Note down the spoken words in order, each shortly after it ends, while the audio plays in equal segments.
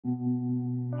In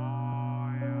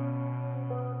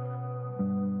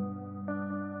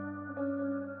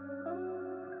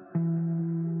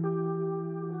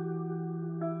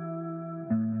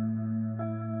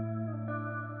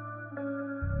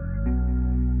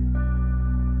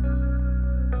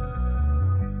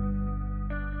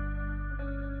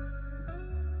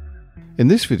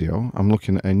this video, I'm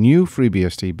looking at a new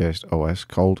FreeBSD based OS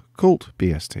called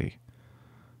CultBSD.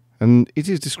 And it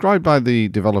is described by the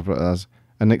developer as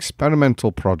an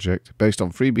experimental project based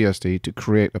on FreeBSD to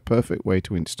create a perfect way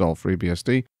to install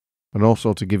FreeBSD and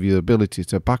also to give you the ability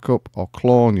to back up or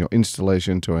clone your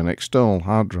installation to an external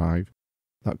hard drive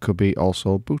that could be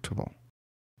also bootable.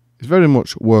 It's very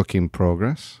much work in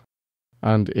progress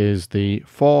and is the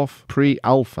 4th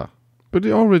pre-alpha, but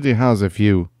it already has a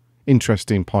few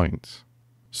interesting points.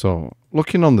 So,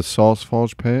 looking on the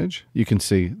SourceForge page, you can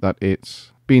see that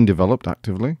it's being developed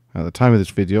actively. At the time of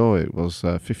this video, it was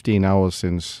 15 hours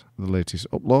since the latest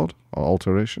upload or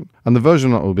alteration. And the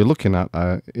version that we'll be looking at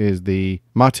is the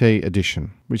Mate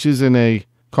edition, which is in a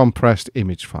compressed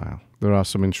image file. There are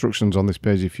some instructions on this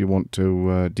page if you want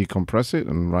to decompress it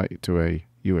and write it to a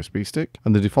USB stick.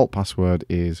 And the default password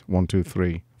is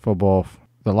 123 for both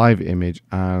the live image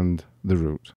and the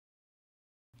root.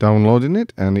 Downloading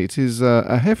it, and it is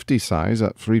a hefty size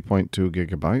at 3.2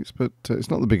 gigabytes, but it's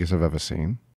not the biggest I've ever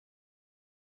seen.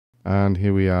 And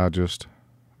here we are just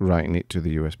writing it to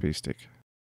the USB stick.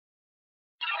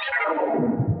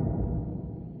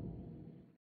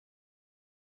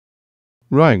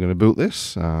 Right, I'm going to boot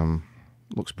this.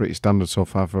 Looks pretty standard so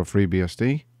far for a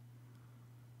FreeBSD.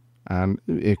 And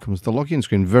here comes the login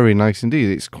screen. Very nice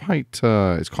indeed. It's quite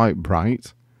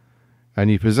bright. And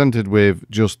you're presented with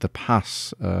just the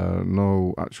pass,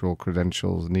 no actual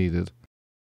credentials needed.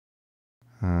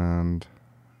 And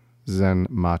Zen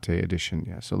Mate edition,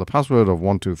 yeah. So the password of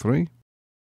 123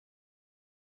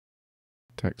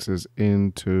 takes us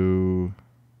into,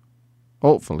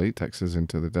 hopefully takes us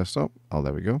into the desktop. Oh,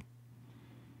 there we go.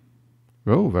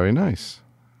 Oh, very nice.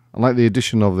 I like the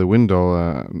addition of the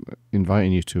window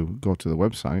inviting you to go to the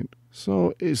website.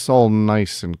 So it's all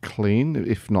nice and clean,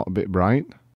 if not a bit bright.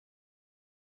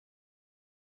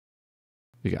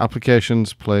 You get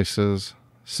applications, places,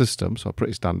 system, so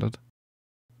pretty standard.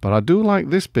 But I do like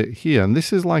this bit here, and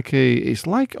this is like it's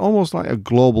like almost like a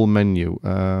global menu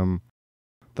that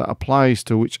applies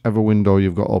to whichever window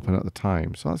you've got open at the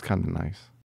time. So that's kind of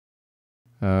nice.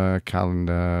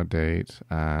 Calendar, date,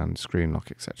 and screen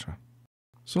lock, etc.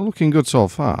 So looking good so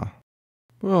far.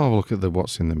 We'll have a look at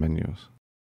what's in the menus.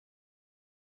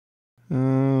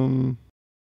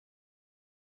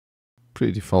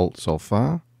 Pretty default so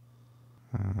far.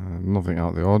 Nothing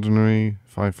out of the ordinary.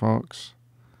 Firefox.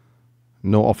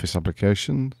 No Office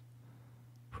applications.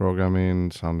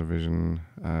 Programming, sound division,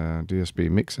 DSP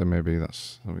mixer, maybe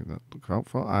that's something to look out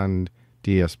for, and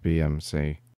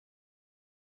DSBMC.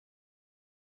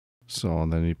 So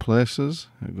then your places.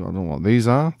 I don't know what these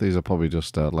are. These are probably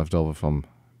just left over from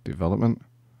development.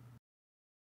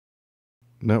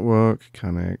 Network,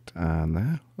 connect, and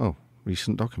there. Oh,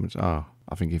 recent documents. Ah,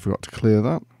 I think you forgot to clear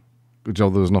that. Good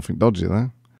job there was nothing dodgy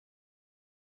there.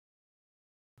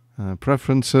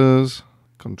 Preferences,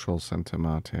 control center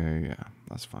Mate, yeah,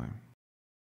 that's fine.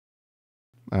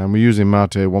 And we're using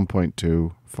Mate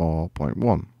 1.2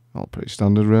 4.1. All pretty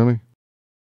standard, really.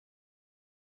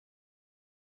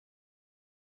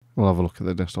 We'll have a look at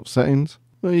the desktop settings.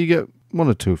 Well, you get one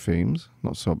or two themes,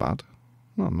 not so bad.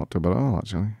 No, not too bad at all,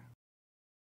 actually.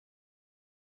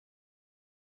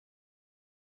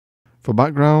 For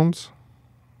backgrounds,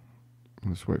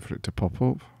 let's wait for it to pop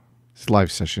up. It's a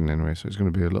live session anyway, so it's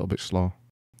going to be a little bit slow.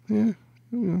 Yeah,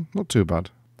 not too bad.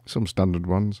 Some standard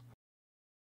ones.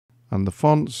 And the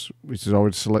fonts, which is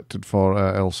already selected for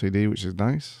LCD, which is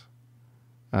nice.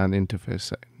 And interface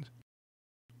settings.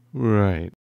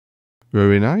 Right.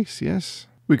 Very nice, yes.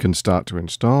 We can start to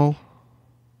install.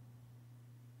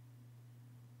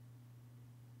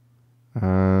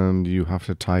 And you have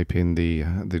to type in the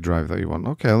drive that you want.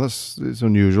 Okay, it's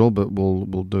unusual, but we'll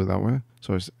do it that way.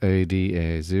 So it's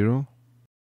ADA0.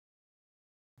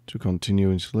 To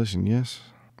continue installation, yes.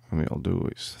 And it'll do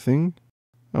its thing.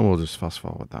 And we'll just fast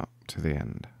forward that to the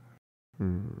end.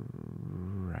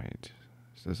 Right.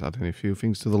 Does add any few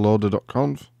things to the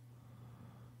loader.conf.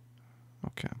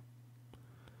 Okay.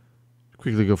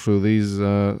 Quickly go through these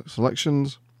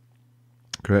selections.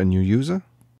 Create a new user.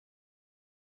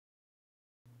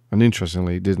 And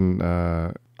interestingly, it didn't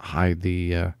hide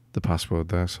the password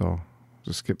there, so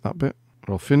just skip that bit.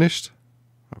 We're all finished.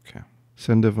 Okay.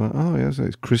 Sender. Oh yes,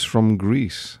 it's Chris from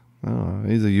Greece. Oh,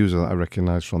 he's a user that I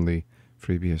recognise from the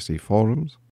FreeBSD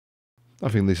forums. I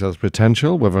think this has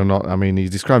potential, whether or not, I mean, he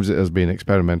describes it as being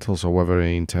experimental, so whether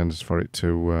he intends for it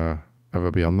to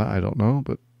ever be on that, I don't know.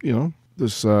 But, you know,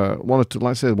 there's one or two,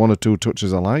 like I said, one or two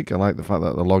touches I like. I like the fact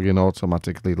that the login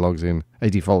automatically logs in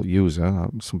a default user.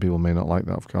 Some people may not like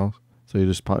that, of course. So you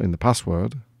just put in the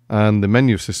password. And the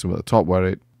menu system at the top where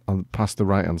it, past the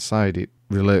right-hand side, it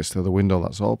relates to the window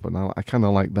that's open. I kind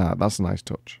of like that. That's a nice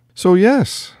touch. So,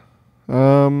 yes.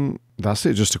 That's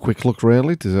it. Just a quick look,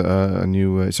 really. A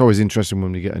new. It's always interesting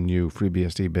when we get a new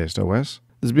FreeBSD-based OS.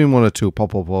 There's been one or two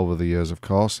pop up over the years, of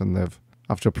course, and they've,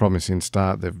 after a promising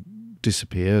start, they've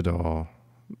disappeared or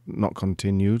not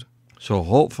continued. So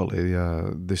hopefully,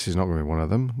 this is not going to be one of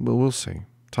them. But we'll see.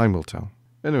 Time will tell.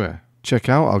 Anyway, check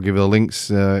out. I'll give you the links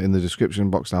in the description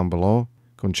box down below.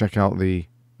 Go and check out the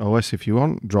OS if you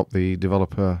want. Drop the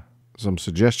developer some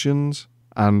suggestions.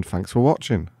 And thanks for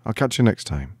watching. I'll catch you next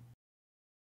time.